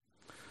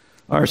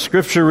Our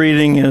scripture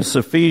reading is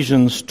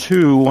Ephesians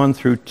 2, 1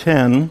 through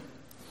 10,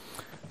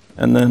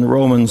 and then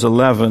Romans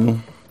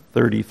 11,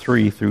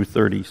 33 through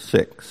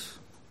 36.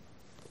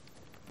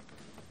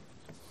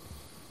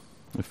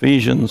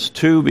 Ephesians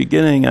 2,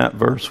 beginning at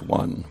verse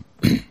 1.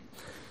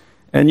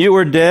 And you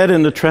were dead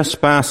in the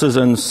trespasses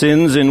and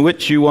sins in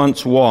which you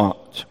once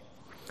walked,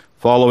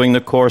 following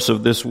the course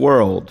of this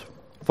world,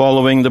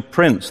 following the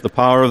prince, the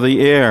power of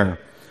the air,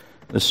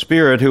 the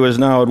spirit who is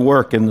now at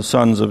work in the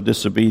sons of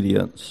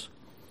disobedience,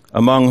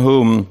 among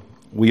whom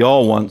we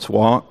all once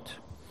walked,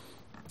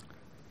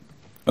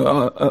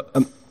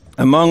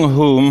 among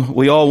whom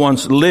we all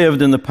once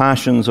lived in the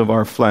passions of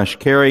our flesh,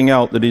 carrying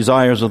out the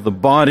desires of the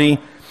body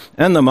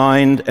and the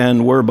mind,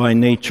 and were by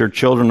nature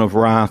children of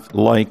wrath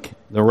like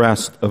the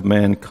rest of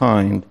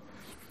mankind.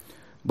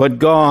 But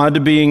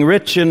God, being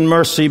rich in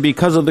mercy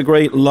because of the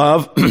great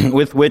love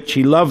with which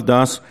He loved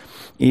us,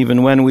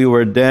 even when we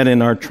were dead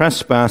in our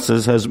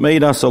trespasses, has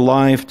made us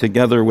alive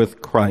together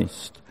with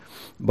Christ.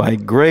 By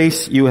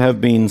grace you have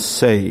been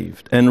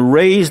saved, and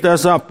raised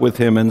us up with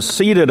Him, and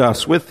seated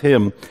us with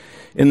Him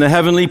in the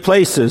heavenly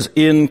places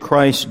in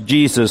Christ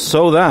Jesus,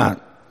 so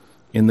that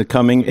in the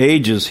coming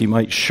ages He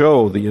might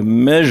show the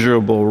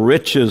immeasurable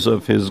riches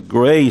of His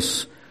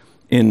grace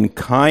in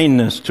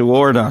kindness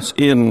toward us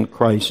in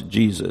Christ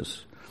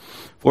Jesus.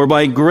 For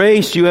by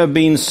grace you have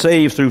been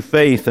saved through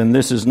faith, and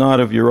this is not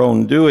of your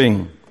own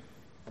doing.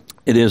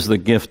 It is the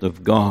gift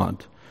of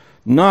God,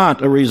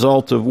 not a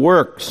result of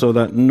works, so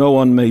that no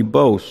one may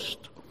boast.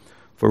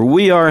 For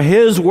we are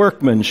His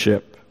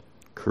workmanship,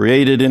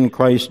 created in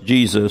Christ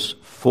Jesus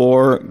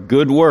for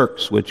good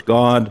works, which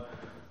God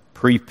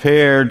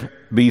prepared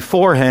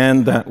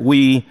beforehand that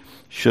we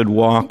should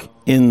walk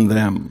in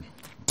them.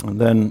 And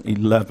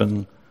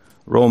then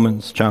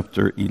Romans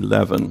chapter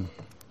 11,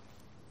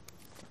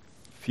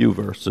 a few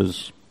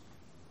verses,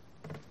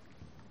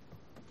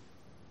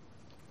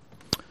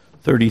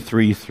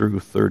 33 through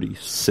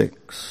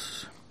 36.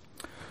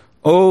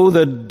 Oh,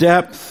 the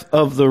depth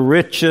of the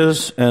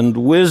riches and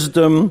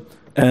wisdom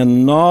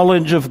and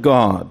knowledge of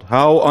God!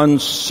 How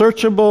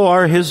unsearchable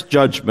are His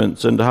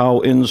judgments, and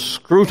how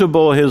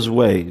inscrutable His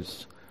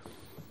ways!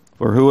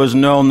 For who has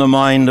known the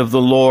mind of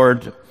the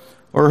Lord,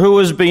 or who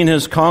has been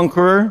His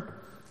conqueror,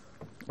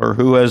 or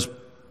who has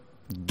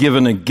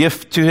given a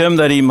gift to Him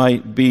that He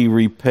might be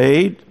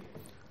repaid?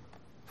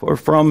 For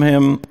from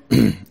Him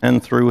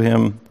and through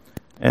Him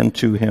and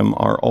to Him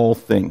are all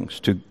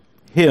things. To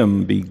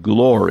Him be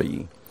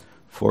glory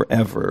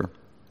forever.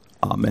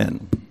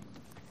 Amen.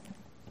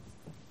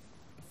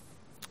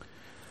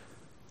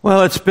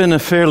 Well, it's been a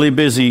fairly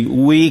busy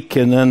week,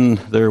 and then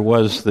there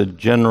was the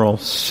General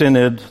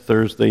Synod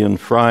Thursday and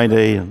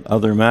Friday and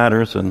other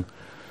matters, and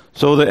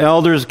so the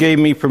elders gave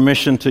me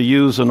permission to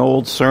use an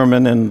old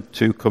sermon and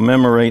to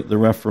commemorate the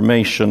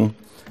Reformation,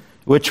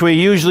 which we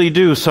usually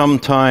do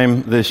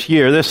sometime this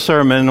year. This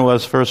sermon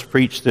was first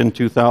preached in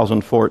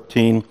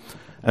 2014,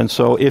 and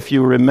so if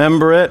you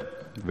remember it,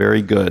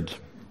 very good.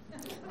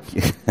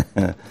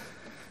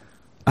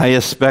 I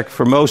expect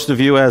for most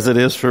of you, as it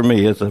is for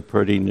me, it's a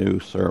pretty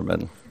new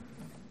sermon.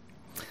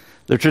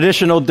 The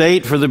traditional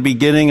date for the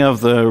beginning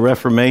of the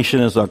Reformation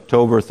is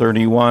October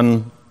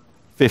 31,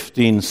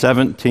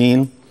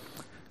 1517,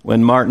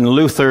 when Martin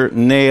Luther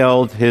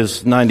nailed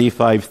his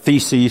 95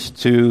 Theses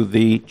to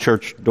the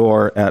church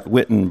door at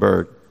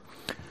Wittenberg.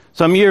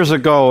 Some years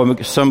ago,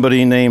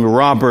 somebody named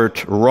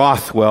Robert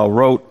Rothwell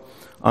wrote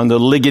on the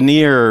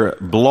Ligonier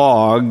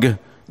blog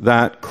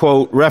that,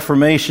 quote,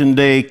 Reformation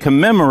Day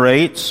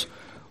commemorates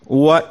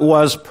what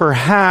was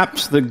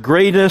perhaps the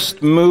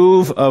greatest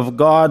move of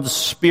God's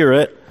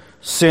Spirit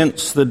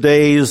since the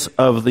days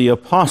of the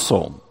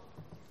apostles.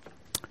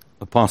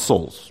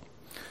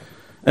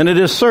 And it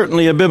is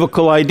certainly a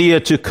biblical idea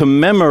to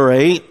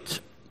commemorate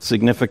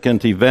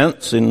significant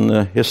events in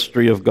the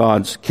history of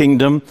God's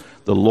kingdom.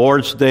 The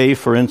Lord's Day,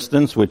 for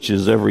instance, which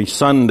is every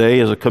Sunday,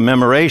 is a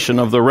commemoration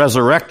of the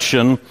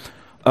resurrection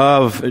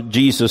of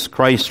Jesus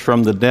Christ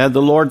from the dead.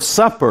 The Lord's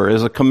Supper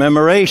is a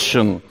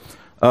commemoration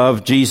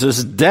of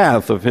Jesus'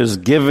 death, of His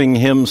giving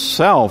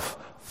Himself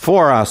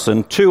for us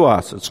and to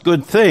us. It's a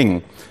good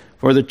thing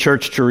for the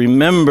church to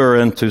remember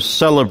and to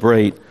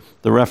celebrate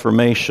the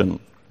Reformation.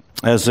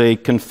 As a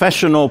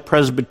confessional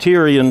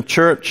Presbyterian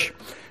church,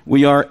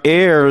 we are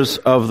heirs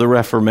of the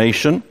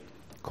Reformation.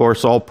 Of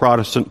course, all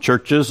Protestant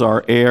churches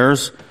are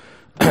heirs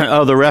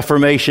of the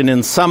Reformation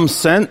in some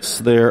sense.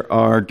 There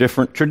are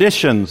different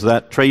traditions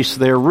that trace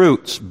their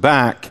roots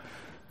back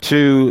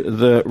to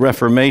the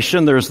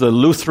Reformation. There's the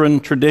Lutheran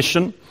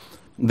tradition,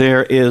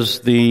 there is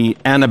the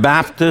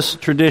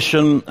Anabaptist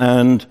tradition,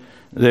 and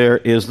there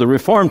is the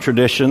Reformed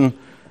tradition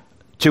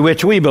to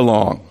which we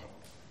belong.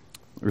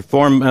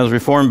 As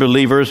Reformed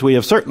believers, we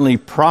have certainly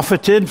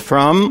profited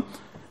from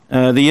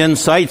the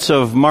insights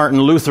of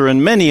Martin Luther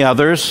and many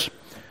others,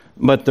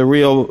 but the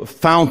real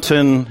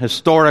fountain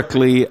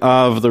historically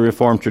of the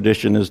Reformed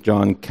tradition is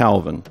John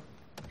Calvin.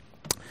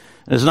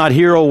 It's not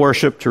hero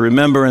worship to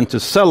remember and to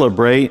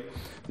celebrate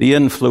the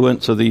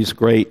influence of these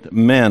great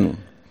men.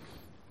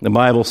 The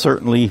Bible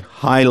certainly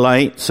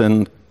highlights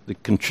and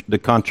the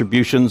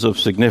contributions of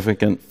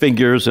significant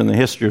figures in the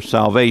history of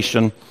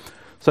salvation,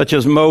 such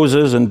as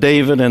Moses and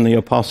David and the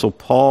Apostle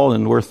Paul,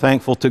 and we're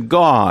thankful to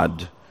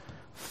God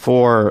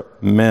for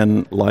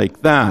men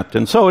like that.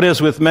 And so it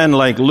is with men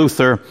like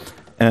Luther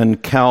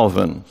and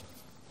Calvin.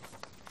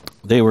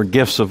 They were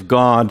gifts of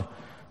God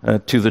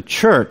to the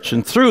church,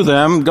 and through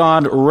them,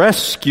 God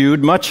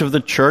rescued much of the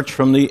church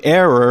from the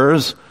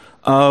errors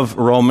of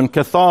Roman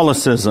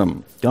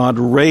Catholicism. God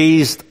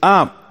raised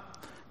up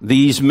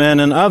these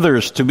men and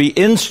others to be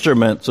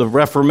instruments of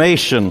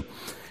reformation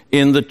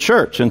in the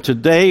church. And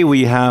today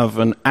we have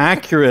an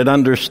accurate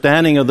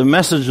understanding of the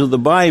message of the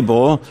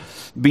Bible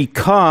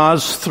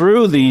because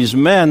through these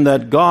men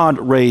that God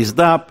raised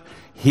up,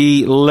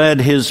 He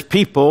led His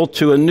people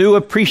to a new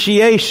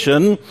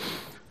appreciation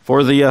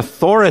for the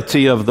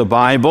authority of the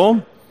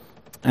Bible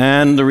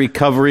and the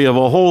recovery of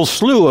a whole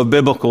slew of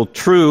biblical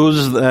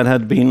truths that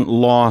had been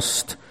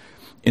lost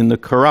in the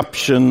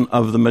corruption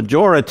of the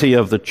majority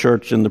of the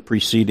church in the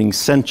preceding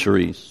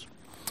centuries.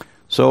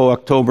 So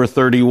October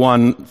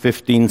 31,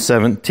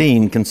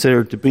 1517,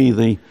 considered to be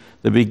the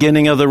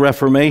beginning of the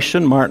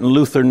Reformation, Martin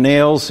Luther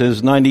nails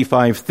his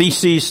 95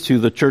 Theses to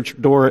the church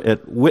door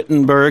at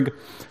Wittenberg.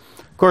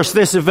 Of course,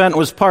 this event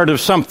was part of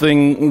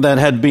something that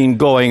had been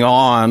going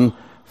on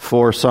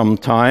for some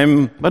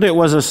time, but it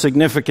was a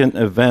significant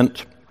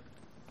event,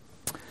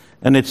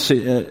 and it's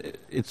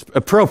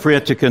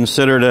appropriate to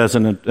consider it as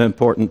an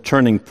important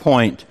turning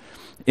point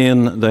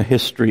in the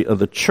history of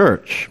the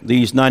church.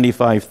 These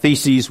 95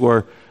 Theses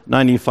were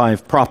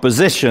 95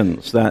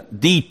 propositions that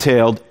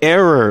detailed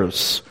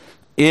errors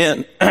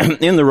in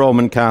the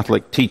Roman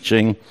Catholic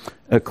teaching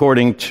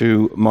according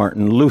to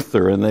Martin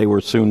Luther, and they were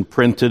soon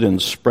printed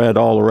and spread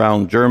all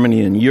around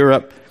Germany and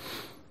Europe.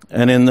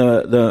 And in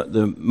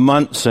the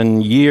months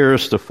and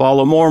years to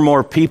follow, more and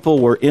more people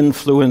were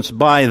influenced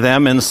by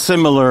them in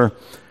similar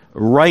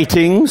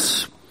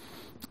writings,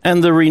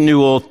 and the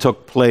renewal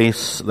took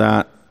place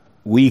that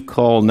we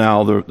call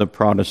now the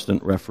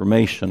Protestant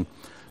Reformation.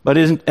 But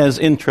isn't as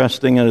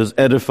interesting and as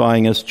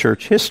edifying as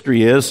church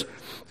history is,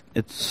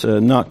 it's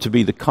not to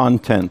be the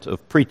content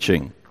of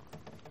preaching.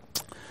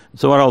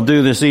 So what I'll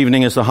do this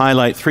evening is to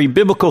highlight three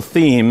biblical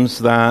themes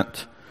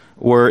that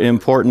were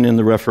important in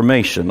the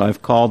Reformation.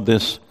 I've called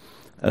this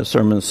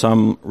sermon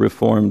Some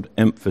Reformed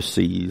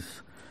Emphases,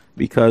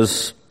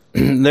 because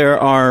there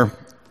are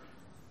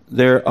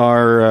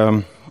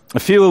a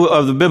few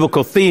of the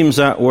biblical themes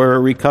that were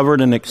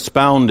recovered and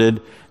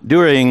expounded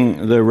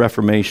during the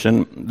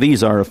Reformation.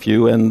 These are a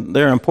few, and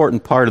they're an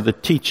important part of the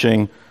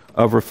teaching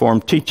of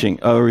Reformed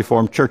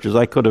churches.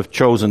 I could have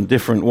chosen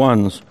different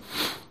ones.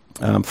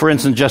 For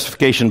instance,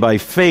 justification by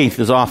faith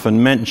is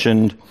often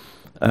mentioned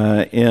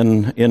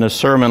in a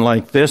sermon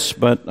like this,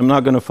 but I'm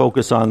not going to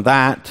focus on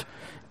that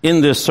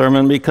in this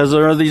sermon because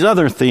there are these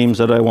other themes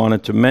that I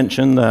wanted to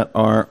mention that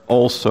are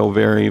also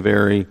very,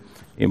 very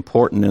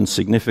important and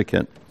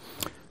significant.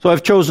 So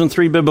I've chosen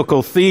three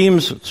biblical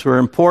themes which were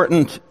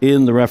important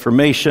in the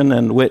Reformation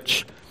and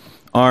which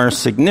are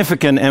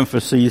significant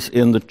emphases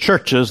in the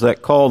churches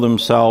that call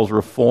themselves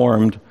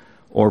Reformed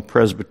or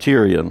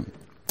Presbyterian.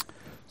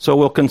 So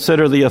we'll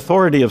consider the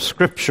authority of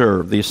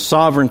Scripture, the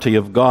sovereignty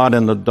of God,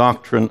 and the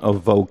doctrine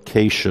of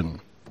vocation.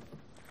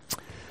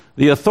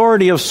 The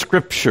authority of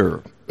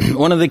Scripture.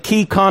 One of the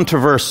key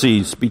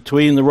controversies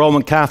between the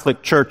Roman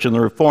Catholic Church and the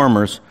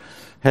Reformers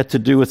had to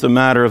do with the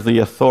matter of the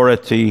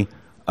authority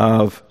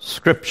of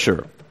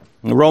Scripture.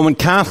 In the Roman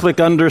Catholic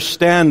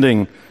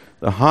understanding,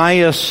 the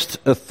highest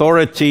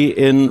authority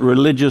in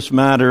religious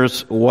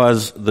matters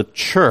was the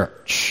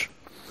Church.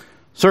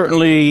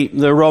 Certainly,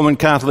 the Roman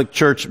Catholic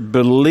Church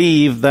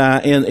believed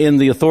that in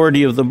the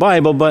authority of the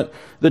Bible, but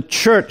the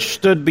Church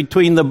stood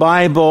between the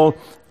Bible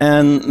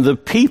and the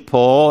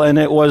people, and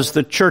it was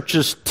the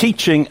Church's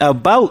teaching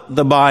about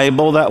the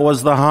Bible that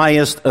was the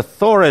highest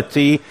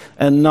authority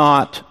and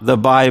not the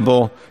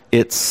Bible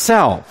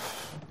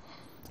itself.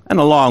 And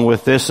along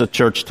with this, the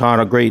Church taught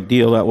a great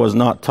deal that was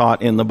not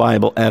taught in the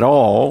Bible at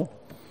all,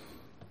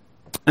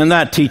 and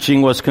that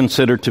teaching was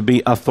considered to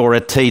be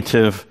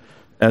authoritative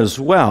as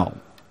well.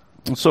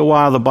 And so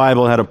while the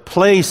Bible had a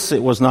place,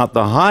 it was not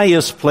the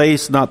highest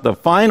place, not the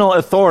final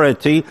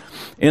authority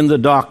in the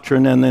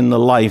doctrine and in the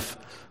life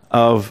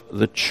of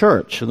the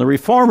church. And the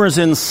Reformers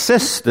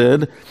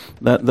insisted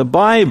that the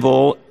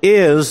Bible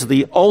is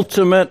the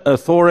ultimate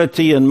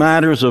authority in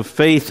matters of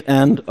faith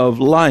and of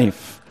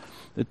life.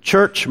 The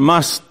church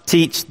must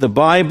teach the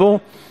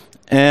Bible,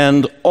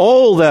 and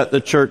all that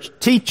the church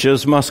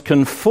teaches must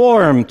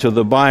conform to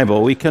the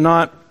Bible. We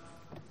cannot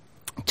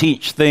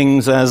teach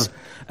things as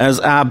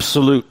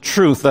absolute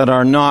truth that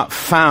are not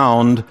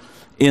found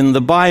in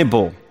the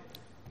Bible.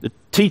 The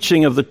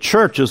teaching of the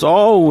church is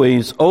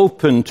always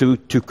open to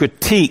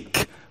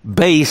critique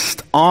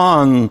based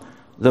on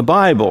the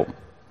Bible.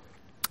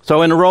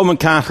 So in a Roman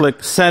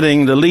Catholic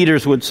setting, the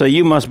leaders would say,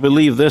 you must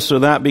believe this or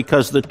that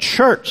because the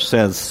church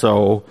says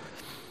so.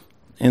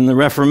 In the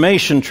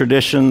Reformation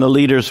tradition, the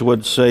leaders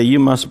would say, you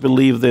must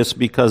believe this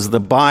because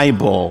the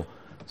Bible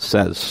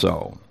says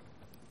so.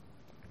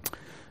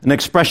 An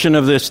expression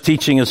of this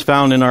teaching is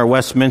found in our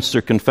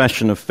Westminster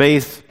Confession of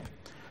Faith,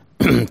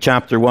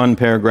 chapter 1,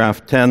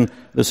 paragraph 10.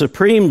 The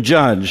supreme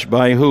judge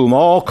by whom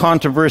all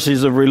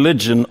controversies of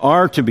religion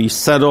are to be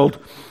settled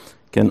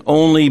can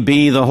only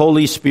be the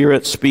Holy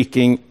Spirit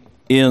speaking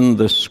in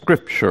the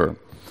Scripture.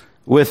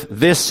 With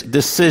this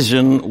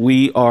decision,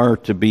 we are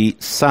to be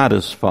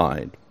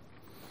satisfied.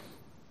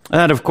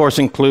 That, of course,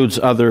 includes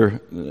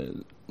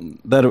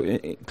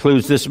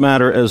this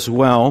matter as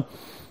well.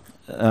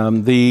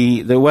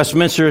 The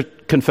Westminster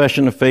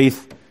Confession of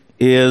Faith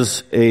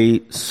is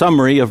a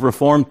summary of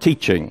Reformed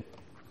teaching.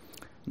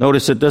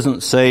 Notice it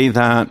doesn't say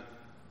that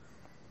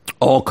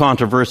all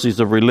controversies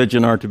of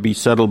religion are to be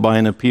settled by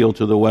an appeal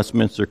to the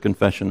Westminster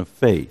Confession of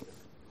Faith.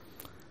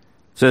 It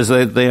says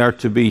that they are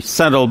to be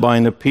settled by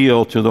an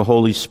appeal to the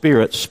Holy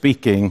Spirit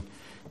speaking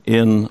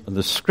in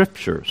the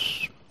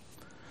Scriptures.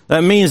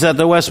 That means that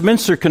the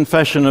Westminster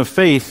Confession of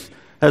Faith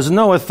has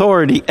no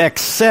authority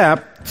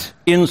except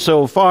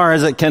insofar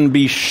as it can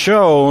be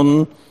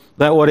shown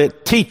that what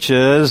it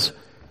teaches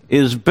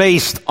is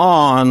based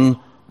on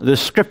the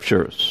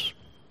Scriptures.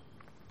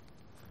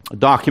 A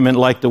document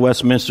like the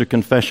Westminster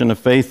Confession of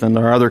Faith and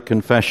our other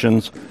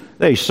confessions,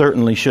 they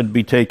certainly should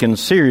be taken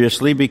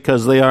seriously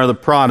because they are the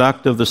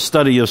product of the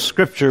study of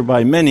Scripture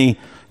by many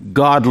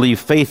godly,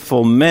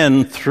 faithful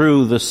men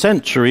through the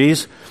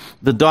centuries.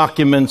 The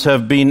documents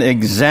have been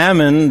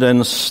examined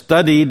and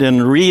studied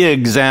and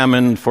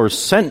re-examined for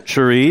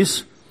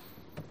centuries,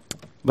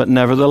 but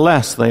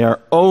nevertheless they are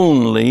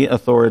only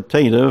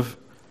authoritative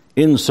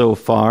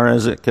insofar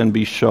as it can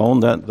be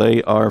shown that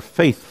they are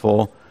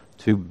faithful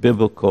to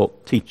biblical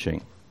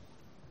teaching.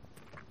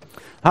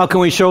 How can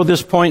we show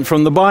this point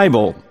from the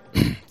Bible?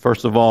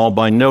 First of all,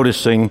 by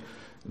noticing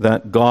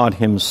that God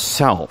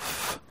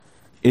Himself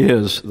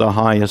is the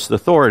highest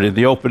authority.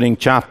 The opening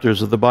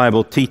chapters of the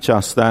Bible teach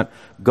us that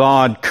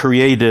God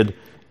created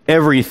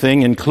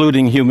everything,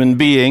 including human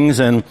beings,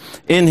 and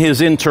in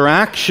His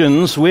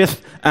interactions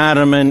with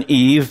Adam and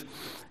Eve,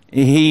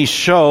 He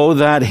showed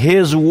that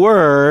His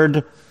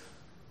word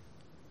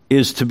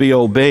is to be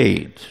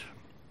obeyed.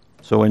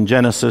 So in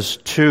Genesis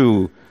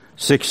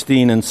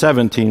 2:16 and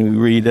 17 we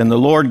read, "And the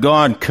Lord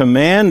God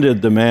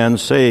commanded the man,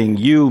 saying,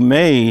 You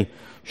may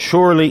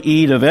surely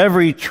eat of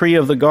every tree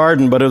of the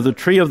garden, but of the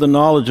tree of the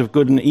knowledge of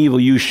good and evil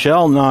you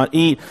shall not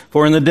eat,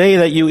 for in the day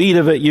that you eat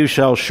of it you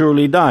shall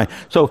surely die."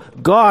 So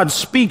God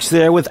speaks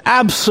there with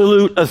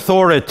absolute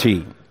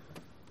authority.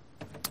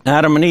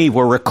 Adam and Eve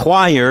were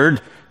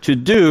required to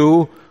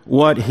do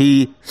what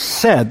He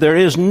said. There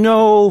is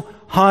no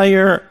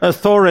higher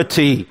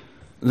authority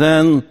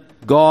than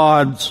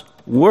God's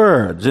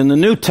words. In the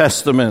New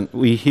Testament,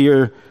 we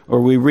hear or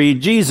we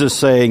read Jesus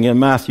saying in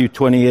Matthew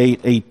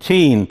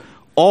 28:18,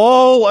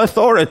 "All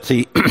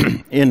authority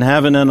in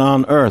heaven and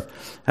on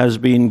earth has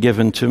been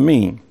given to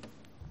me."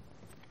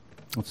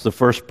 That's the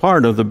first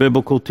part of the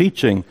biblical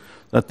teaching,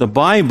 that the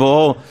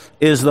Bible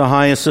is the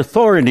highest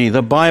authority.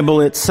 The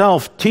Bible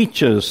itself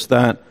teaches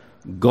that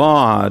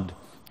God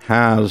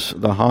has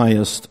the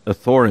highest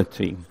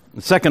authority.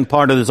 The second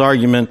part of this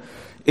argument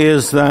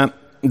is that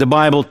the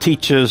Bible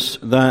teaches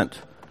that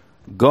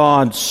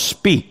God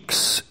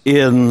speaks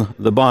in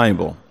the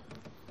Bible.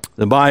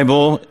 The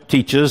Bible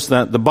teaches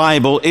that the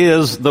Bible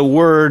is the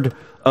Word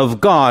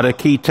of God. A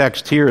key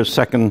text here is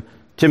 2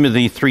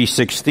 Timothy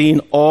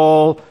 3:16.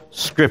 All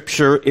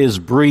Scripture is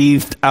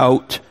breathed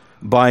out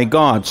by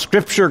God.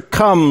 Scripture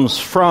comes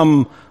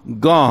from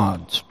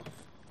God.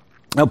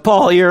 Now,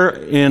 Paul here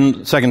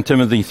in 2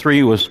 Timothy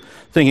 3 was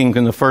thinking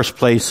in the first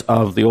place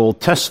of the Old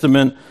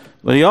Testament,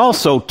 but he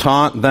also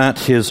taught that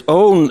his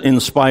own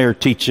inspired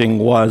teaching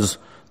was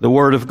the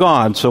Word of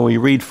God. So we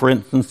read, for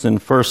instance, in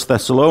 1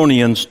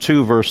 Thessalonians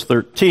 2, verse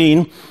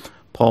 13,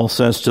 Paul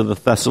says to the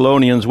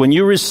Thessalonians, "When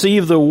you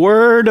received the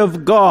Word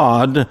of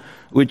God,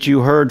 which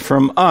you heard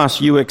from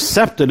us, you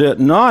accepted it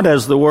not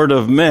as the word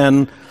of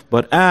men,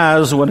 but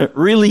as what it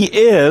really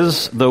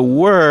is, the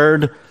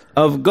Word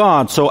of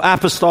God." So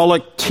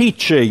apostolic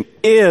teaching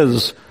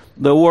is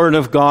the Word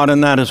of God,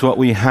 and that is what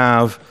we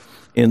have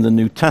in the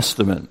New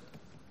Testament.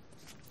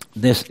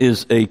 This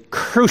is a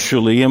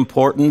crucially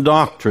important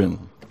doctrine.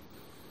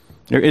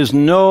 There is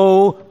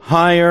no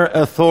higher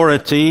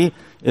authority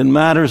in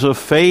matters of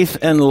faith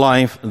and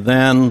life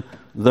than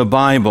the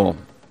Bible.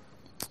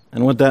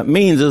 And what that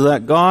means is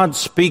that God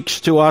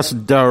speaks to us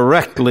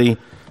directly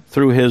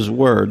through His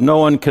Word. No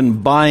one can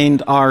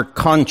bind our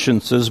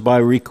consciences by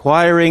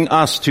requiring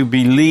us to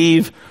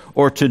believe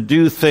or to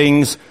do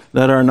things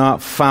that are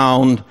not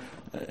found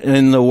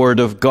in the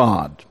Word of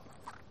God.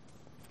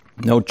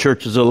 No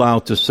church is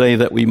allowed to say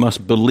that we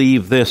must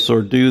believe this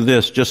or do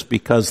this just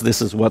because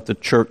this is what the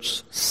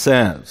church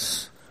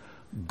says.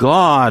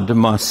 God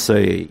must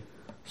say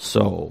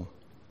so,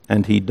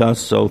 and He does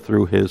so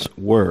through His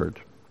Word.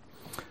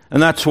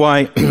 And that's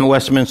why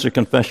Westminster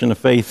Confession of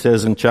Faith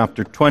says in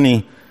chapter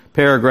 20,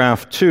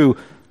 paragraph 2,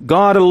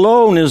 God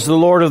alone is the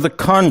Lord of the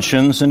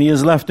conscience, and He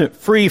has left it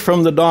free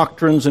from the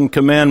doctrines and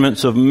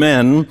commandments of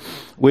men,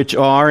 which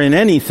are in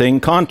anything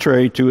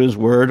contrary to His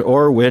word,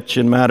 or which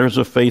in matters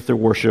of faith or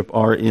worship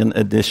are in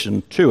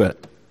addition to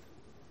it.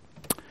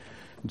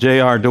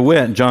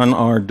 John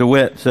R.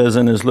 DeWitt says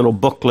in his little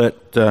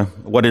booklet,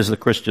 What is the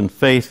Christian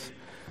Faith?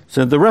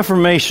 Said, the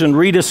Reformation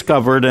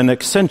rediscovered and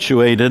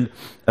accentuated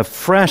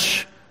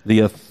afresh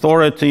the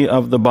authority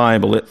of the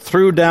Bible. It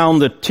threw down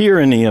the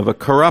tyranny of a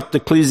corrupt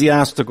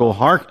ecclesiastical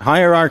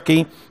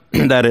hierarchy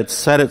that it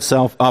set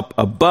itself up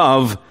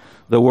above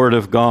the Word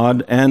of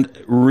God and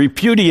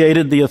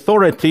repudiated the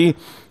authority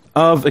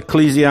of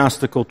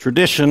ecclesiastical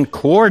tradition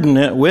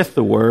coordinate with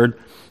the Word,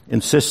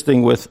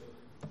 insisting with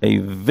a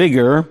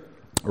vigor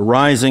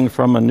arising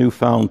from a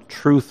newfound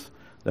truth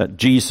that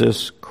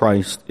Jesus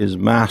Christ is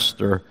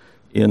master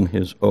in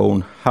his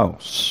own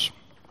house.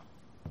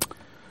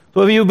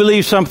 So if you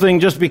believe something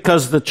just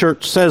because the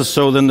church says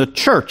so, then the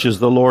church is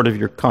the Lord of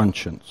your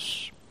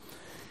conscience.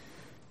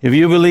 If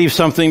you believe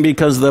something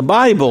because the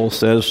Bible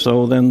says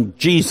so, then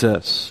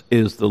Jesus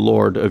is the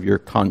Lord of your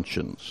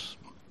conscience.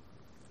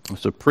 The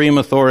supreme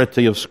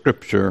authority of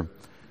Scripture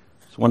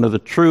is one of the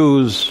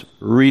truths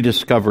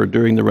rediscovered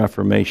during the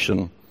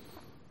Reformation,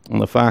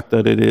 and the fact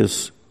that it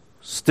is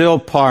still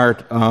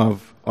part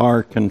of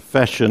our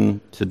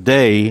confession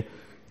today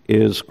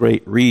is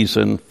great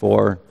reason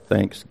for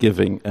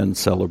thanksgiving and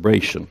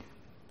celebration.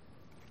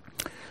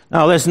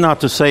 Now, that's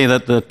not to say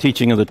that the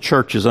teaching of the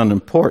church is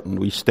unimportant.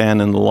 We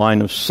stand in the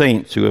line of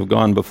saints who have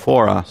gone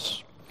before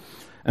us.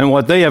 And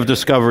what they have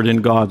discovered in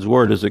God's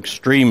Word is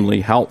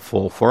extremely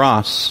helpful for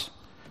us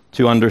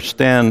to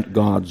understand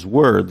God's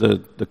Word.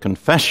 The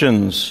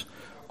confessions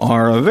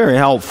are very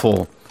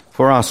helpful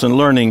for us in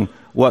learning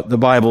what the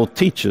Bible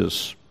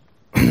teaches.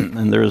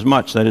 And there is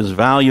much that is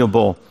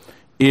valuable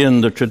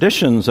in the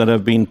traditions that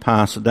have been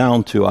passed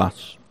down to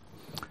us.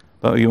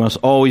 But we must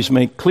always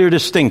make clear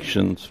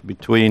distinctions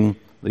between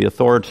the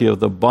authority of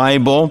the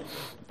Bible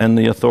and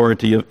the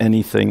authority of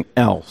anything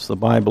else. The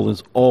Bible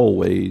is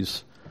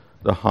always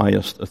the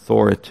highest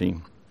authority.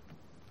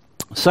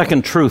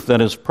 Second truth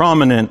that is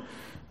prominent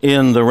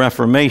in the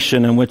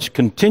Reformation and which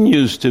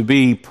continues to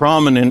be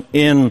prominent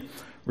in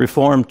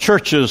Reformed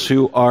churches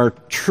who are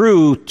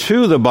true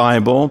to the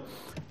Bible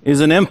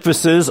is an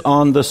emphasis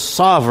on the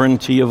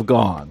sovereignty of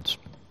God.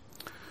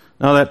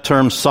 Now, that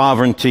term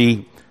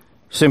sovereignty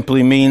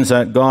simply means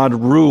that God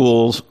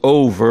rules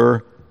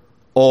over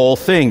all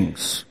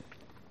things.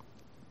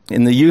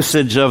 In the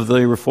usage of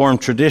the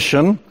Reformed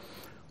tradition,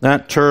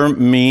 that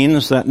term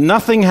means that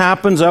nothing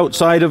happens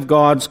outside of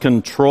God's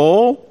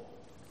control,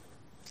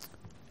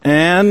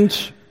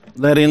 and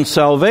that in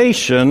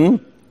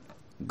salvation,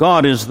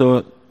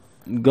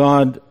 what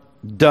God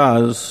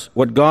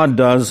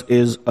does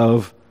is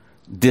of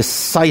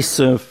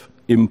decisive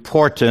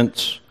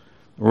importance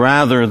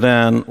rather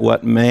than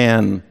what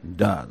man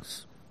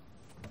does.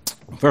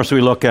 First,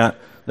 we look at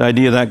the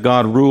idea that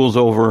God rules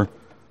over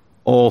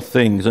all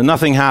things, and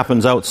nothing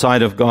happens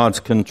outside of God's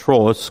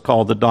control. It's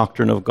called the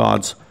doctrine of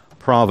God's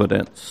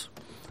providence.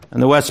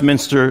 And the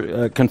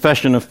Westminster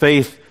Confession of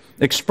Faith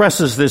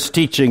expresses this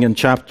teaching in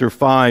chapter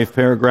 5,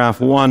 paragraph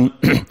 1.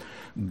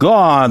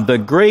 God, the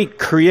great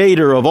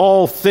creator of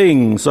all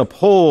things,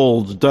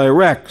 upholds,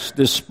 directs,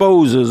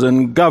 disposes,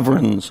 and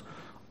governs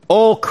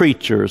all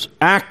creatures,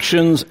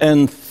 actions,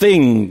 and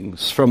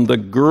things, from the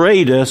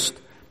greatest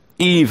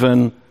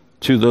even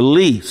to the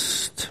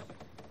least.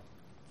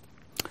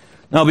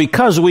 Now,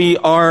 because we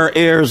are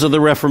heirs of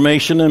the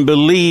Reformation and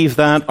believe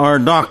that our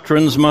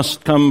doctrines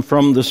must come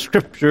from the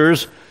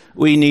Scriptures,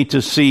 we need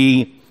to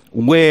see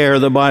where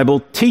the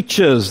Bible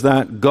teaches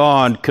that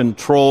God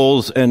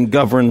controls and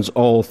governs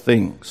all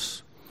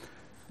things.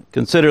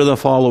 Consider the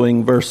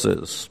following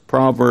verses.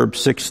 Proverbs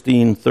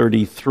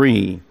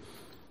 16:33.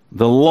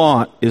 The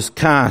lot is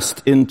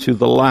cast into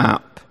the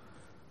lap,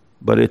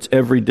 but its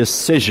every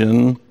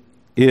decision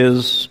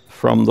is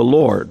from the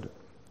Lord.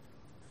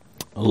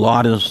 A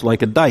lot is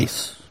like a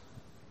dice.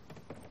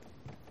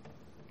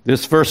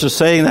 This verse is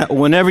saying that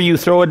whenever you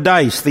throw a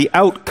dice, the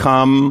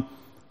outcome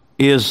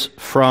is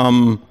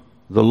from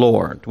the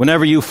Lord.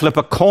 Whenever you flip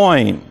a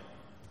coin,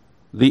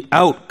 the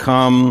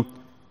outcome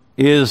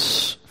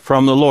is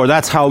from the Lord.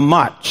 That's how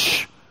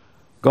much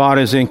God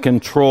is in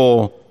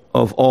control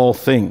of all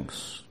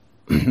things.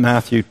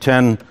 Matthew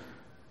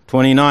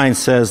 10:29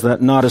 says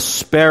that not a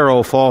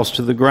sparrow falls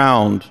to the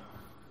ground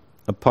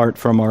apart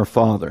from our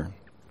Father.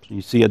 So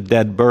you see a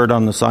dead bird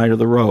on the side of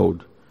the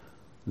road.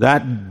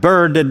 That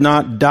bird did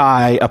not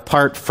die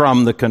apart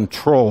from the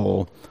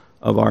control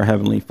of our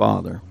Heavenly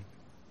Father.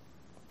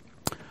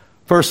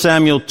 1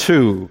 Samuel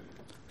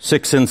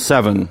 2:6 and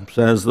 7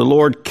 says, the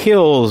Lord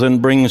kills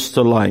and brings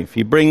to life.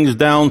 He brings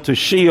down to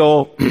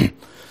Sheol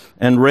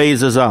and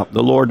raises up.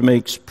 The Lord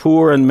makes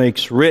poor and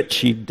makes rich.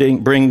 He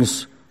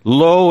brings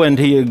low and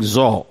he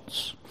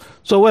exalts.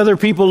 So whether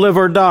people live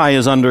or die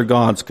is under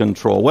God's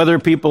control. Whether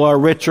people are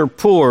rich or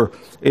poor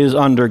is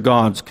under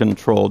God's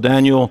control.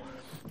 Daniel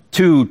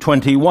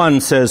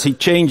 2:21 says, he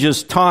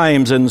changes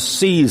times and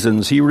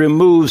seasons. He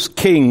removes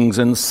kings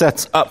and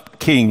sets up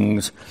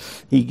kings.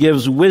 He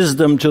gives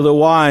wisdom to the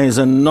wise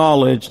and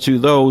knowledge to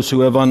those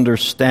who have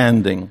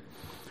understanding.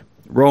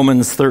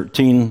 Romans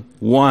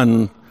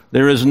 13:1,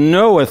 there is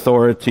no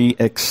authority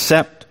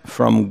except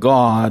from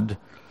God,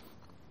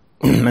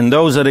 and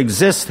those that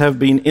exist have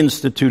been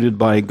instituted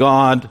by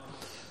God.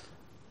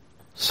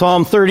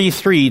 Psalm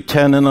 33,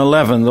 10 and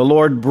 11, the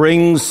Lord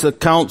brings the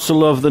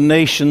counsel of the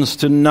nations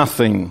to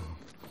nothing.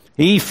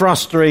 He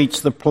frustrates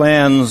the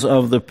plans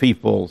of the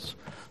peoples.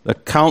 The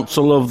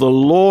counsel of the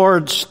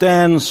Lord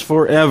stands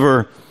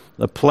forever,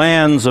 the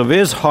plans of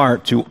his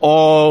heart to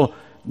all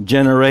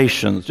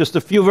generations. Just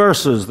a few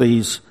verses,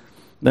 these,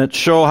 that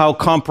show how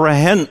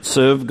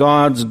comprehensive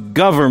God's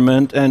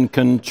government and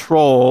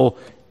control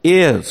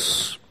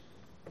is.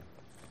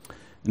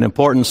 An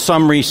important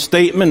summary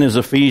statement is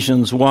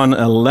Ephesians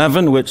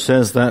 1:11, which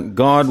says that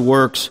God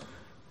works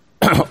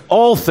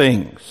all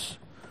things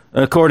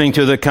according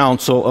to the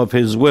counsel of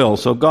his will.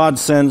 So God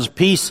sends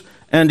peace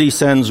and he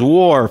sends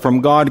war.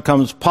 From God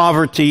comes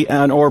poverty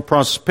and or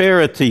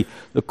prosperity.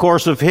 The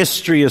course of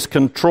history is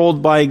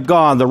controlled by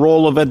God. The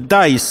roll of a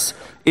dice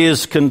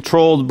is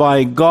controlled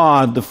by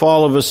God. The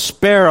fall of a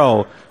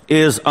sparrow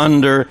is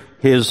under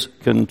his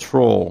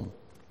control.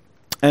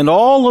 And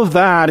all of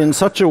that in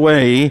such a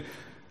way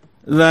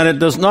that it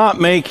does not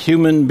make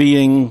human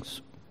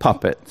beings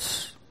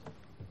puppets.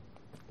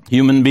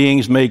 Human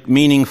beings make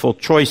meaningful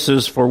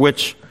choices for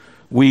which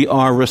we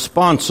are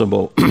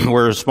responsible.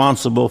 We're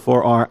responsible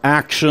for our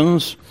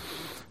actions.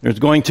 There's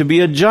going to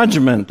be a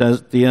judgment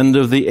at the end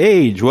of the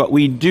age. What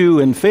we do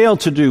and fail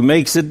to do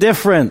makes a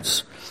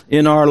difference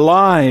in our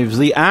lives.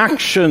 The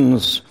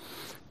actions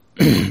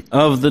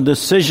of the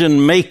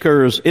decision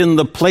makers in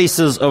the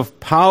places of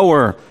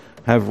power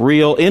have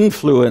real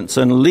influence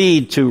and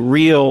lead to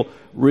real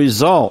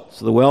results.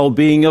 The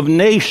well-being of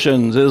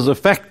nations is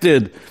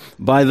affected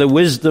by the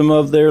wisdom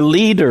of their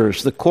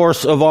leaders. The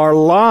course of our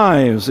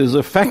lives is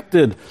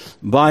affected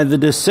by the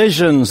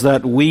decisions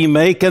that we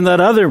make and that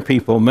other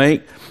people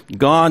make.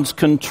 God's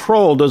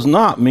control does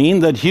not mean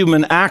that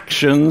human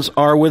actions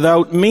are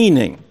without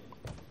meaning.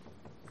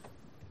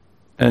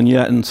 And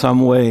yet, in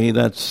some way,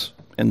 that's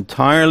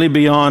entirely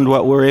beyond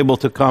what we're able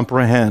to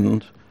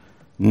comprehend.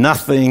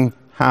 Nothing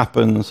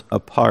happens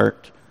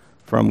apart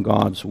from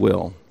God's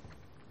will.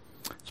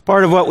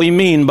 Part of what we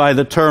mean by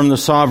the term the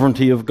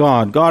sovereignty of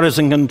God. God is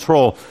in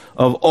control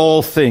of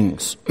all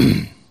things.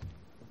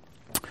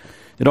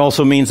 It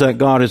also means that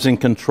God is in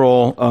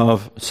control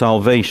of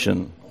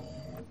salvation.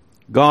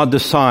 God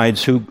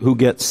decides who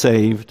gets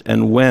saved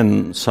and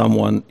when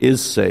someone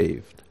is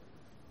saved.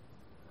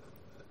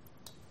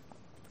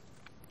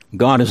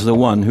 God is the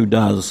one who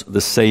does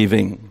the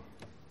saving.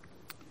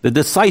 The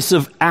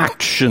decisive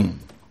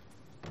action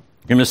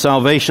in the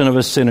salvation of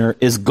a sinner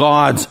is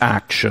God's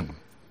action,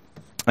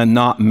 and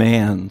not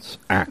man's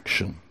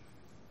action.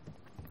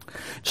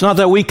 It's not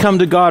that we come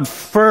to God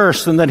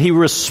first and that he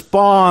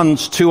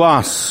responds to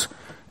us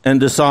and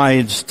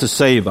decides to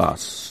save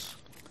us.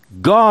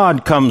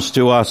 God comes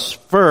to us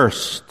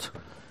first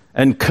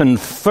and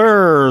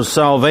confers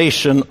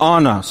salvation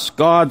on us.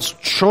 God's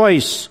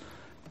choice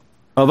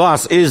of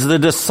us is the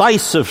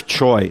decisive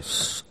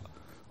choice.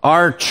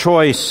 Our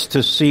choice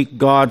to seek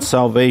God's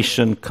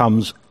salvation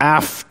comes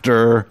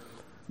after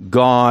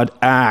God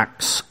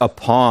acts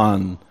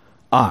upon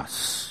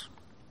us.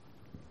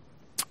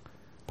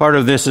 Part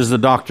of this is the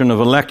doctrine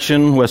of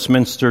election.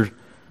 Westminster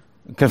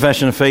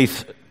Confession of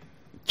Faith,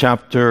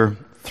 chapter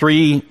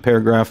 3,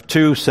 paragraph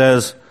 2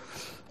 says,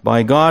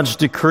 by God's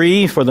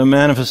decree for the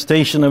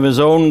manifestation of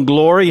his own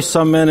glory,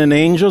 some men and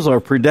angels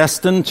are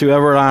predestined to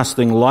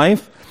everlasting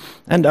life,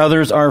 and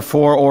others are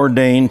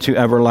foreordained to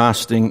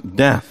everlasting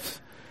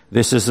death.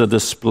 This is a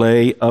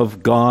display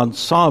of God's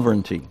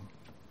sovereignty.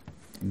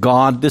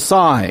 God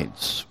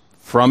decides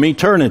from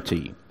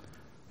eternity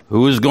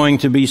who is going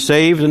to be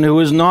saved and who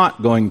is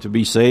not going to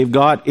be saved.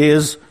 God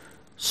is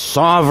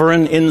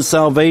sovereign in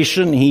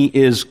salvation. He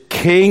is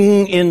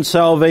king in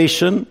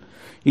salvation.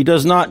 He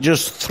does not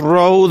just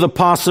throw the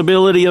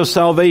possibility of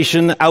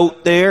salvation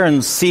out there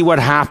and see what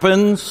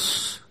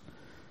happens.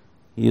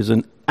 He is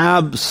in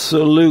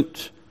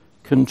absolute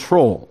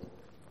control.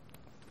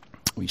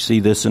 We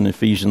see this in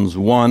Ephesians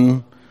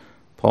 1.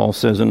 Paul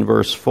says in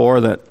verse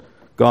 4 that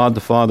God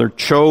the Father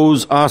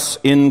chose us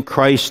in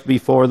Christ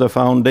before the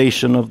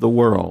foundation of the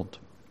world.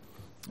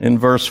 In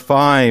verse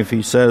 5,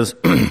 he says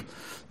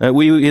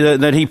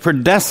that he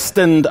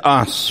predestined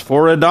us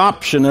for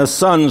adoption as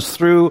sons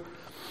through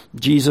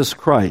Jesus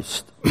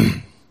Christ.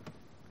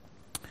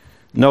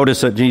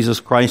 Notice that Jesus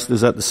Christ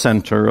is at the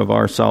center of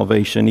our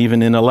salvation,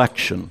 even in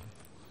election.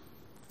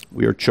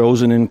 We are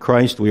chosen in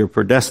Christ. We are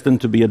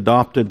predestined to be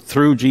adopted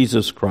through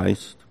Jesus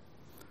Christ.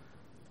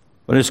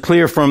 But it's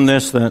clear from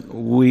this that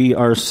we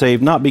are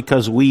saved not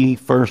because we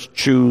first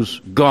choose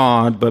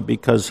God, but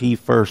because he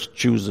first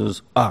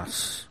chooses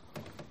us.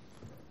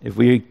 If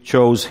we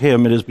chose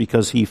him, it is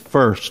because he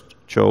first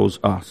chose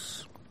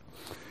us.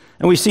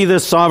 And we see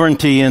this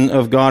sovereignty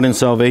of God in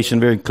salvation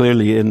very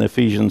clearly in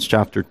Ephesians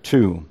chapter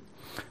 2.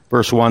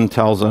 Verse 1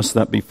 tells us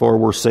that before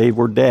we're saved,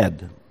 we're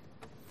dead.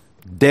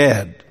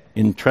 Dead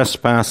in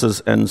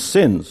trespasses and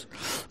sins.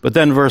 But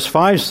then verse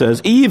 5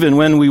 says, even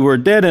when we were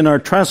dead in our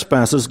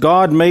trespasses,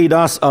 God made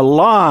us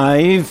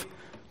alive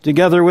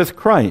together with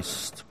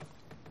Christ.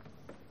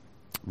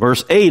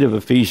 Verse 8 of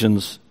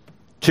Ephesians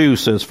 2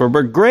 says, "For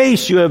by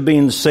grace you have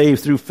been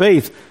saved through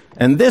faith,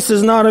 and this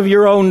is not of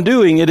your own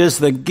doing, it is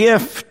the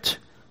gift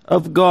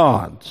of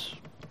God."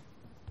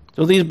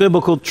 So these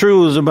biblical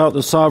truths about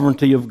the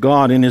sovereignty of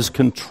God in His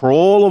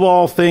control of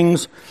all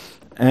things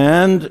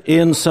and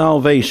in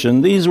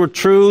salvation, these were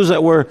truths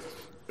that were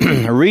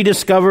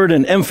rediscovered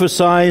and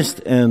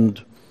emphasized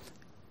and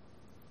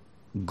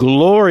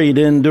gloried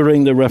in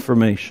during the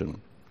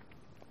Reformation.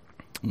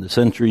 In the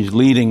centuries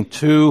leading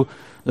to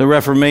the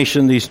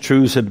Reformation, these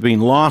truths had been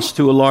lost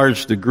to a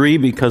large degree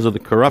because of the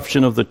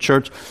corruption of the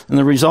church, and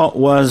the result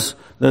was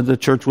that the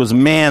church was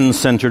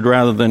man-centered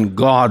rather than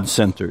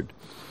God-centered.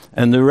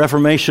 And the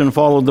Reformation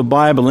followed the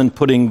Bible in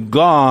putting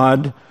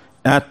God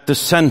at the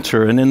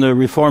center. And in the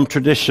Reformed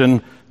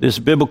tradition, this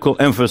biblical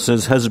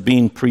emphasis has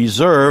been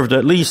preserved,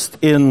 at least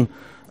in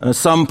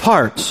some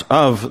parts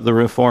of the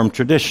Reformed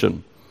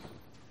tradition.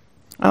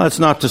 Now, that's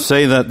not to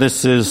say that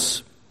this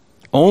is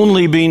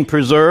only being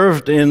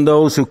preserved in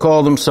those who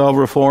call themselves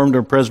Reformed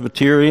or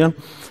Presbyterian.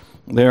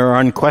 There are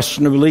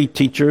unquestionably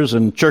teachers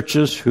and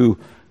churches who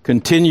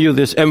continue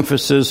this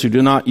emphasis, who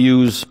do not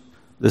use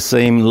the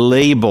same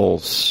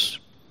labels.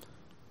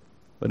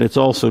 But it's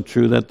also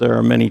true that there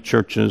are many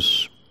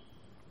churches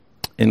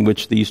in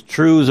which these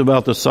truths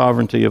about the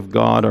sovereignty of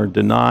God are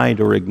denied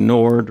or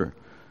ignored or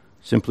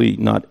simply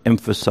not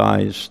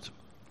emphasized.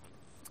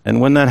 And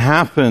when that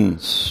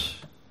happens,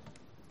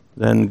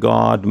 then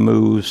God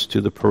moves to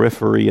the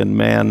periphery and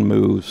man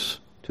moves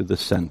to the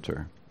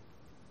center.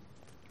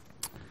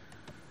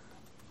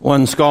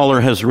 One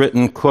scholar has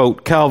written,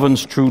 quote,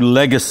 "Calvin's true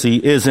legacy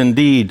is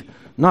indeed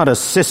not a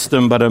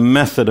system, but a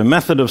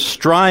method of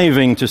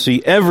striving to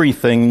see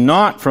everything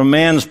not from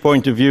man's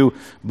point of view,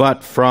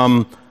 but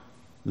from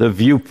the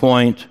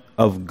viewpoint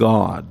of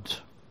God."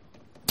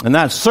 And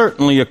that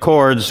certainly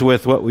accords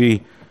with what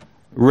we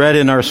read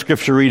in our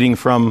scripture reading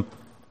from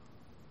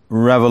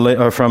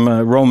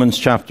Romans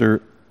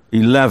chapter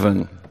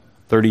 11,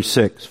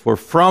 36. "For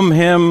from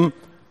Him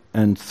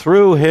and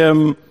through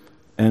Him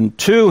and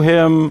to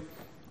Him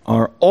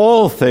are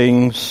all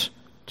things,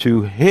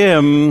 to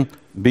Him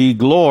be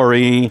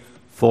glory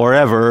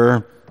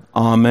forever.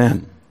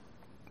 Amen."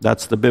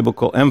 That's the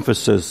biblical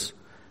emphasis,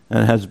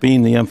 and has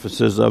been the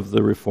emphasis of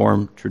the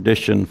Reformed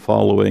tradition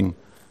following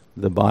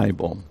the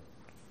Bible.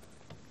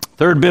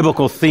 Third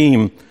biblical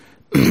theme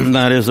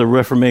that is a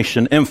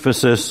Reformation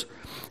emphasis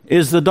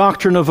is the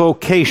doctrine of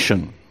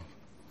vocation.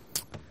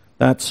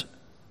 That's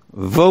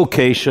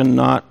vocation,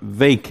 not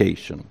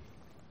vacation.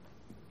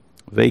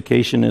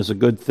 Vacation is a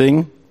good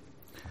thing.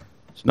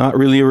 It's not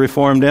really a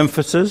Reformed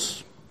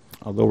emphasis,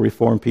 although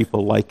Reformed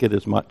people like it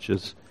as much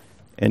as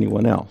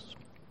anyone else.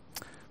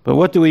 But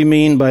what do we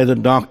mean by the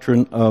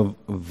doctrine of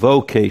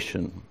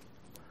vocation?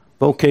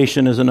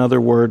 Vocation is another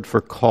word for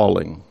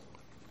calling.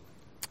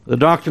 The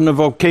doctrine of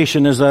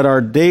vocation is that our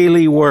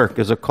daily work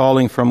is a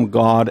calling from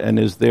God and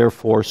is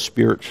therefore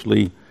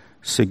spiritually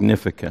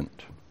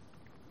significant.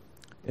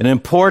 An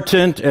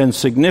important and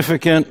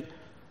significant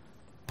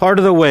part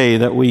of the way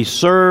that we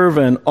serve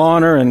and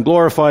honor and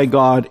glorify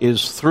God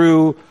is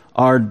through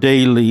our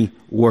daily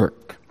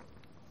work.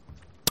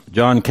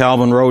 John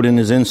Calvin wrote in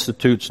his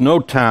Institutes, "No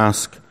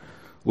task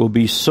will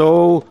be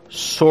so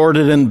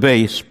sordid and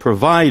base,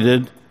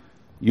 provided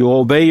you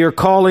obey your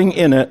calling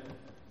in it,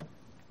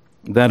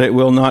 that it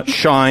will not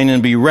shine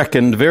and be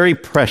reckoned very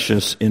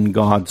precious in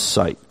God's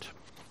sight."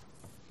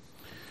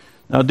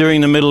 Now, during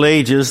the Middle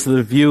Ages,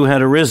 the view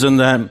had arisen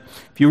that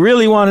if you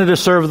really wanted to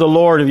serve the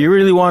Lord, if you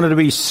really wanted to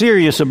be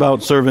serious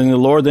about serving the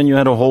Lord, then you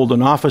had to hold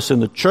an office in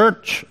the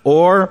church,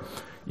 or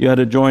you had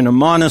to join a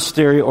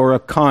monastery or a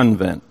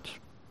convent.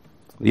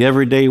 The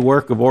everyday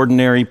work of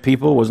ordinary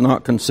people was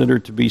not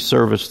considered to be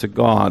service to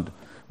God. It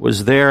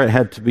was there, it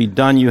had to be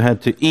done, you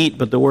had to eat,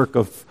 but the work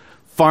of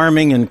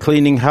farming and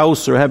cleaning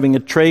house or having a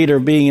trade or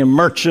being a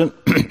merchant,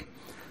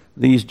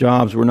 these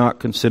jobs were not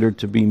considered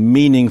to be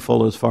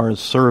meaningful as far as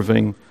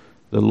serving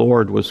the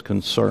Lord was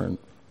concerned.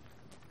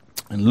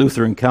 And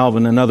Luther and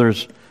Calvin and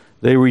others,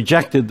 they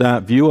rejected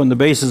that view on the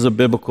basis of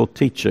biblical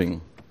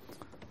teaching.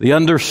 They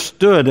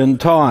understood and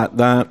taught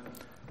that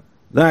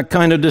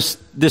kind of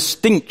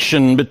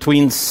distinction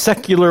between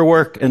secular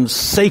work and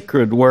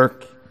sacred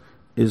work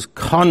is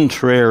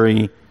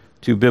contrary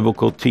to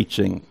biblical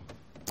teaching.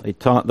 They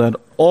taught that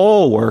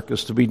all work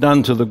is to be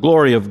done to the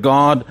glory of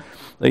God.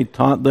 They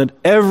taught that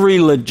every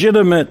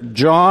legitimate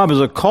job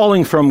is a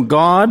calling from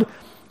God,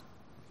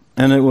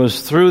 and it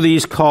was through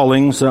these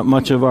callings that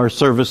much of our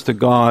service to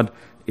God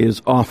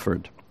is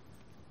offered.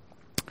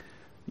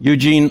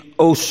 Eugene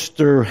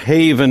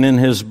Osterhaven, in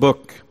his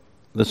book,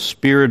 The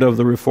Spirit of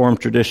the Reformed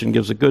Tradition,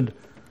 gives a good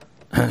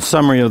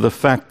summary of the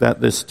fact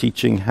that this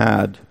teaching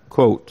had.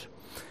 Quote,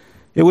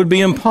 "It would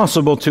be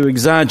impossible to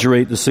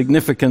exaggerate the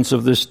significance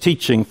of this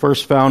teaching,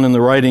 first found in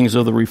the writings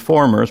of the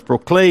Reformers,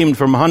 proclaimed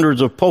from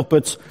hundreds of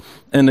pulpits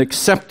and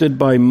accepted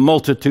by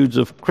multitudes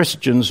of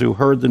Christians who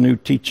heard the new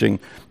teaching.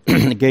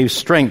 It gave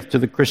strength to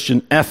the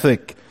Christian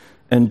ethic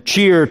and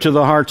cheer to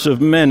the hearts of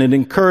men. It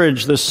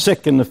encouraged the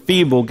sick and the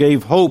feeble,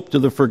 gave hope to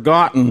the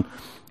forgotten,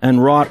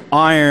 and wrought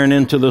iron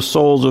into the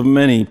souls of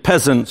many.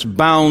 Peasants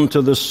bound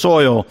to the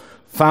soil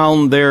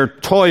found their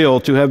toil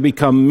to have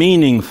become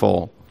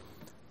meaningful.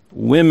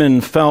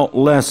 Women felt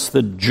less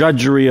the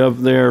drudgery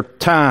of their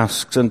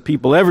tasks, and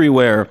people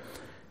everywhere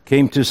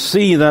came to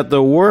see that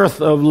the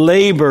worth of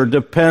labor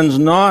depends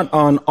not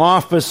on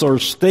office or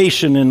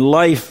station in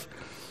life,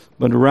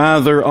 but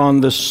rather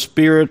on the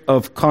spirit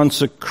of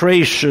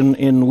consecration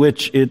in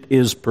which it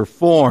is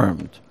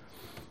performed.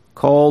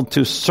 Called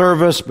to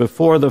service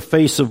before the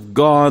face of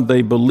God,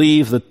 they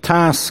believe the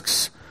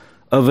tasks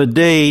of a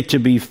day to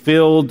be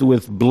filled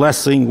with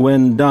blessing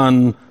when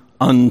done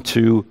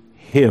unto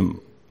Him.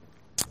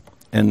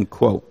 End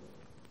quote.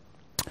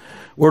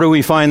 Where do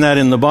we find that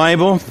in the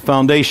Bible? The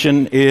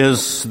foundation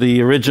is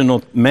the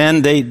original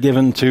mandate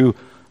given to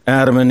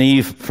Adam and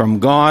Eve from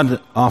God,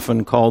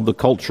 often called the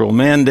cultural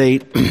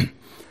mandate.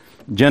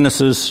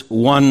 Genesis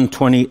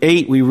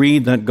 1:28, we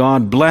read that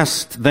God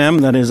blessed them,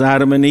 that is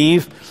Adam and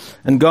Eve,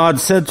 and God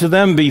said to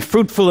them, "Be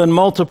fruitful and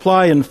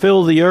multiply and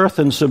fill the earth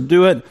and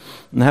subdue it,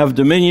 and have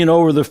dominion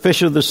over the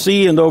fish of the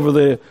sea and over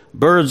the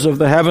birds of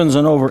the heavens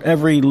and over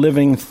every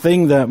living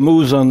thing that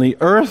moves on the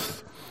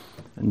earth."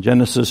 In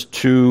Genesis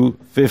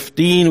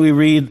 2:15 we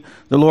read,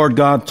 "The Lord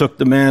God took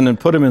the man and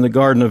put him in the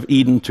Garden of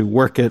Eden to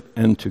work it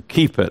and to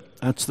keep it."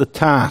 That's the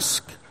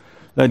task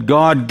that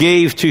God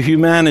gave to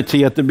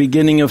humanity at the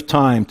beginning of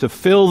time, to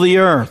fill the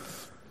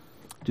earth,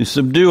 to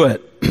subdue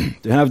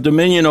it, to have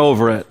dominion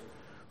over it,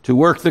 to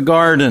work the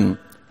garden,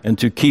 and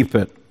to keep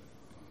it.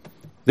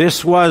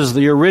 This was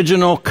the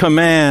original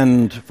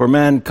command for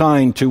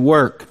mankind to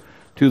work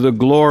to the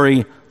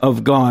glory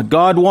of God.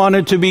 God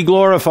wanted to be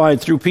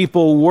glorified through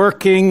people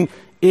working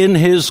in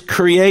His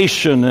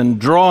creation and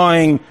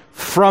drawing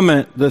from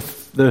it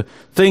the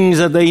things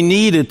that they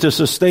needed to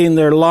sustain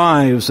their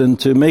lives and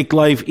to make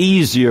life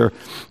easier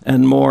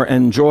and more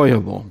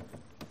enjoyable.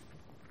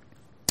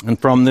 And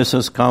from this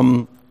has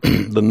come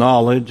the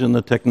knowledge and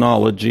the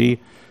technology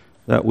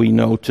that we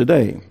know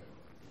today.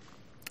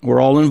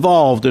 We're all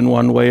involved in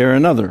one way or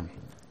another.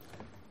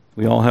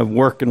 We all have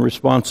work and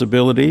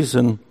responsibilities,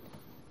 and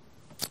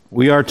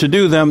we are to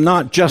do them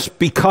not just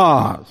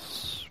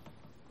because.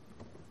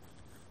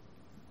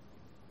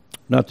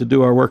 Not to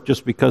do our work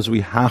just because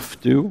we have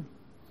to.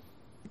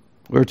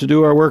 We're to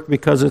do our work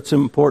because it's an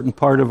important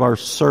part of our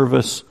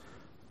service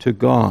to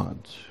God.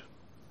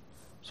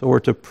 So we're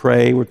to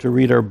pray, we're to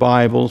read our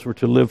Bibles, we're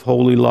to live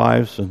holy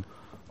lives and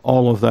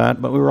all of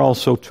that, but we're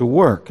also to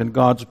work. And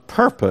God's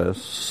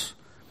purpose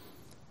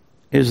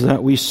is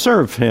that we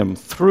serve Him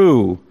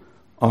through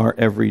our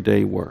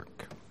everyday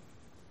work.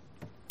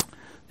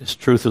 This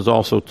truth is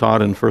also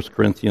taught in 1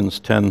 Corinthians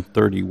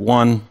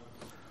 10:31.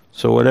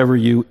 So whether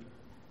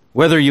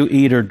you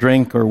eat or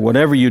drink or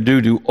whatever you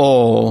do, do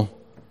all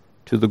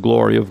to the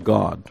glory of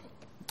God.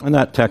 And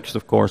that text,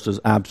 of course, is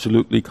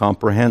absolutely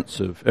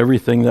comprehensive.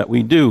 Everything that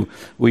we do,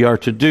 we are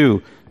to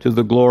do to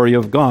the glory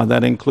of God.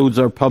 That includes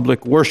our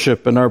public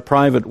worship and our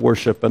private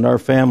worship and our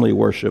family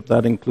worship.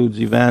 That includes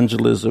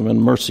evangelism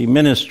and mercy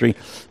ministry,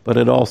 but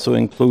it also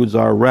includes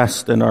our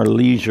rest and our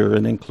leisure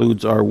and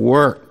includes our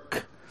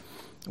work,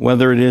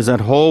 whether it is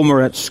at home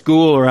or at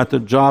school or at the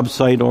job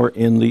site or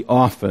in the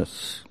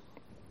office.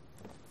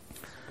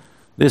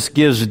 This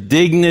gives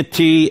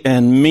dignity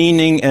and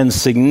meaning and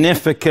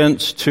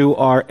significance to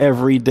our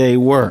everyday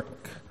work.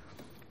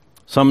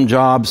 Some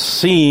jobs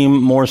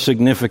seem more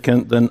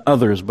significant than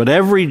others, but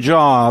every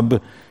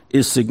job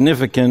is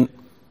significant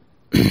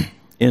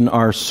in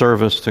our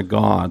service to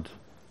God.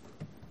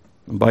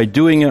 And by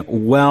doing it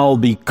well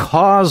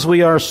because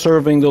we are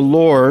serving the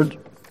Lord,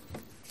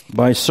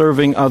 by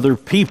serving other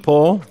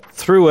people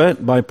through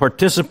it, by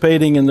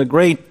participating in the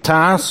great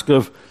task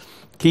of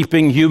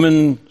keeping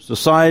human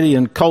society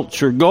and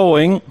culture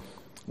going,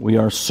 we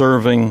are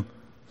serving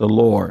the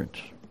Lord.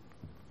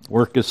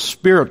 Work is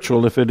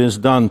spiritual if it is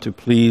done to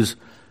please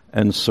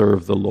and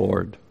serve the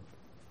Lord.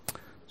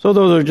 So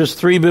those are just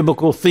three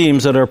biblical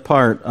themes that are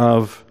part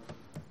of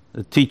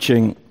the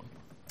teaching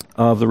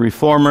of the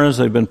Reformers.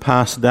 They've been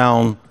passed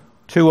down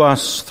to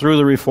us through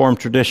the Reformed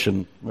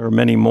tradition. There are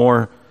many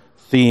more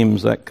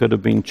themes that could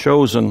have been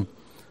chosen.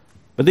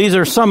 But these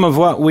are some of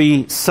what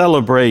we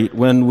celebrate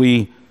when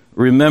we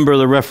remember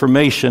the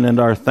Reformation and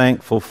are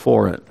thankful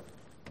for it.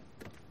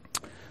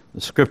 The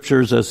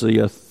Scriptures as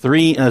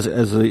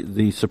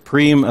the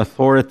supreme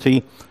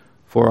authority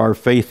for our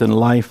faith and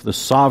life, the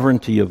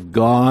sovereignty of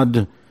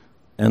God,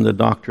 and the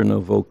doctrine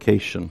of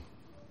vocation.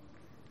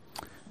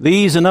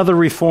 These and other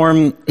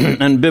Reformed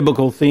and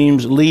biblical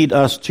themes lead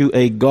us to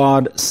a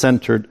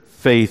God-centered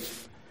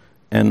faith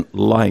and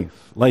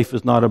life. Life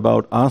is not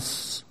about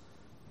us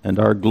and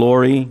our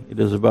glory. It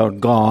is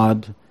about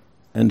God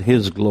and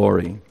His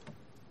glory.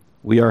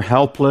 We are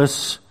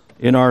helpless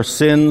in our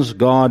sins.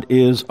 God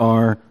is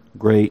our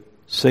great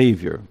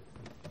Savior.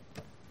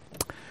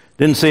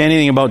 Didn't say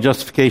anything about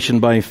justification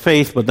by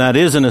faith, but that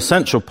is an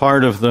essential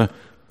part of the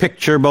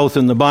picture, both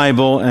in the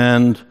Bible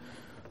and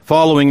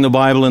following the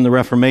Bible in the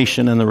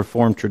Reformation and the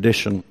Reformed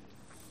tradition.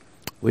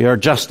 We are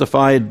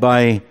justified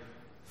by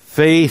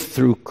faith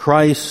through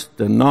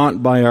Christ and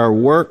not by our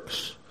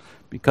works,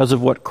 Because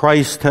of what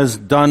Christ has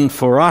done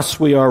for us,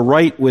 we are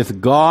right with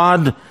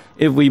God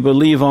if we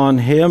believe on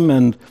Him.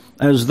 And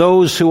as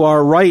those who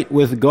are right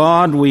with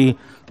God, we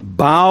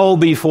bow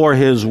before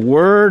His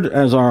Word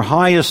as our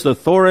highest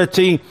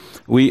authority.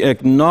 We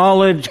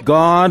acknowledge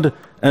God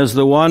as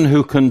the one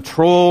who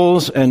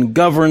controls and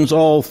governs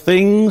all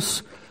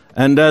things,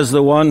 and as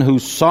the one who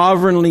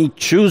sovereignly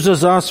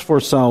chooses us for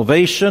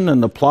salvation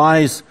and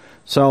applies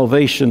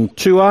salvation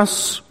to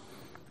us,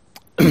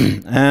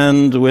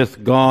 and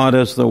with God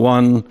as the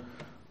one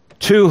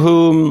to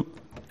whom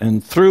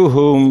and through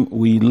whom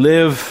we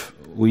live.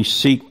 We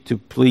seek to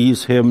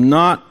please Him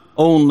not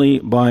only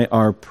by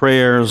our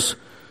prayers,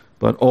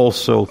 but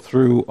also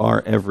through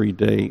our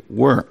everyday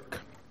work.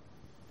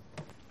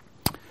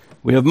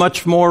 We have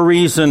much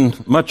reason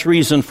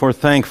for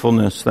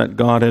thankfulness that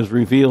God has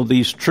revealed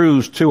these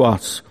truths to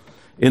us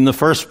in the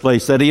first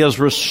place, that He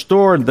has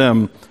restored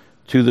them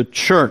to the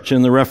church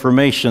in the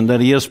Reformation,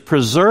 that He has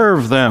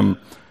preserved them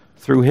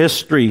through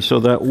history so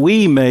that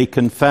we may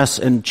confess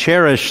and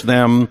cherish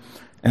them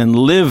and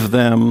live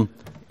them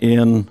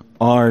in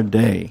our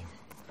day.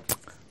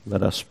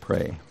 Let us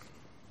pray.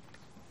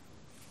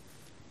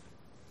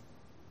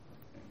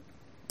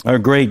 Our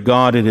great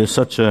God, it is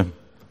such a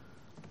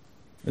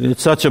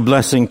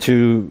blessing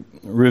to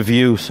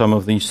review some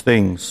of these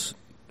things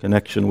in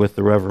connection with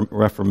the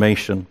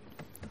Reformation.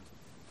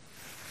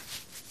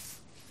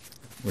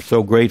 We're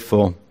so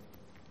grateful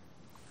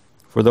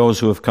for those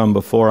who have come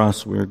before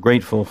us. We're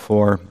grateful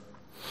for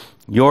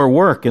your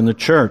work in the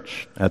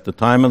church at the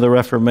time of the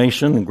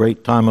Reformation, a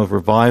great time of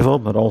revival,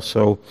 but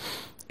also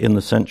in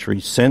the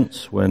centuries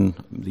since when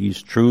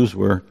these truths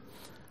were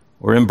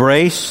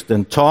embraced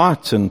and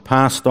taught and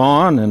passed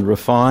on and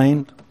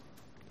refined.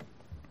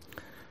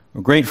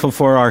 We're grateful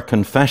for our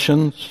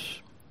confessions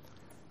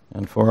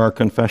and for our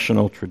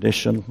confessional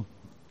tradition.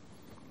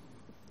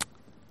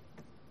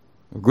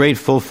 We're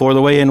grateful for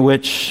the way in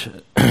which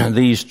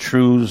these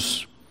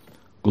truths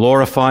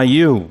glorify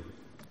you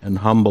and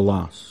humble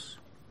us.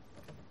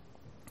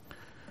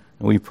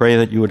 And we pray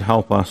that you would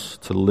help us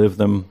to live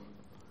them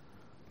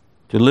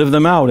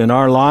out in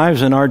our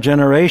lives, in our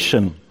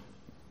generation,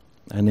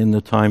 and in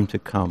the time to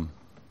come.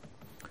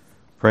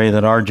 Pray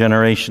that our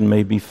generation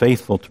may be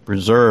faithful to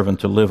preserve and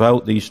to live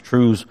out these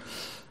truths,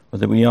 but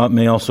that we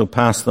may also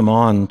pass them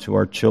on to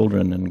our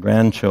children and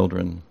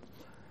grandchildren,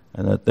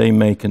 and that they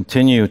may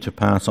continue to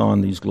pass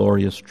on these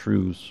glorious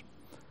truths.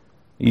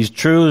 These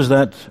truths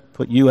that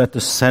put you at the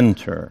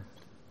center,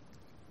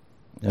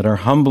 that are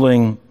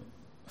humbling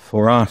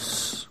for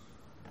us,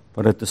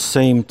 but at the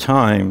same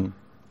time,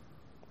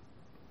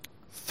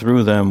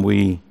 through them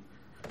we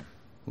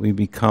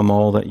become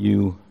all that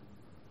you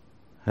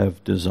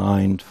have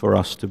designed for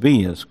us to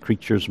be as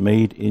creatures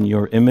made in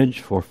your image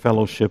for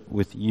fellowship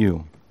with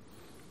you.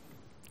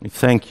 We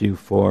thank you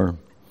for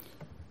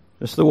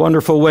just the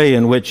wonderful way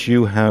in which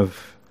you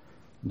have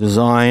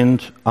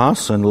designed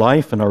us and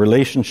life and our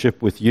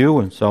relationship with you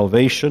and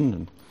salvation,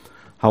 and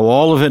how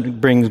all of it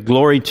brings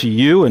glory to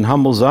you and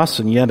humbles us,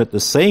 and yet at the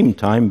same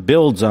time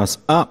builds us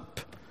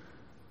up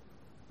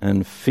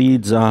and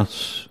feeds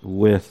us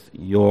with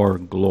your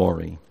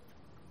glory.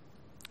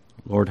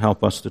 Lord,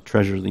 help us to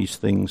treasure these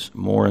things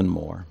more and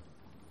more.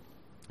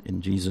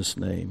 In Jesus'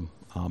 name,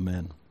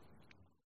 amen.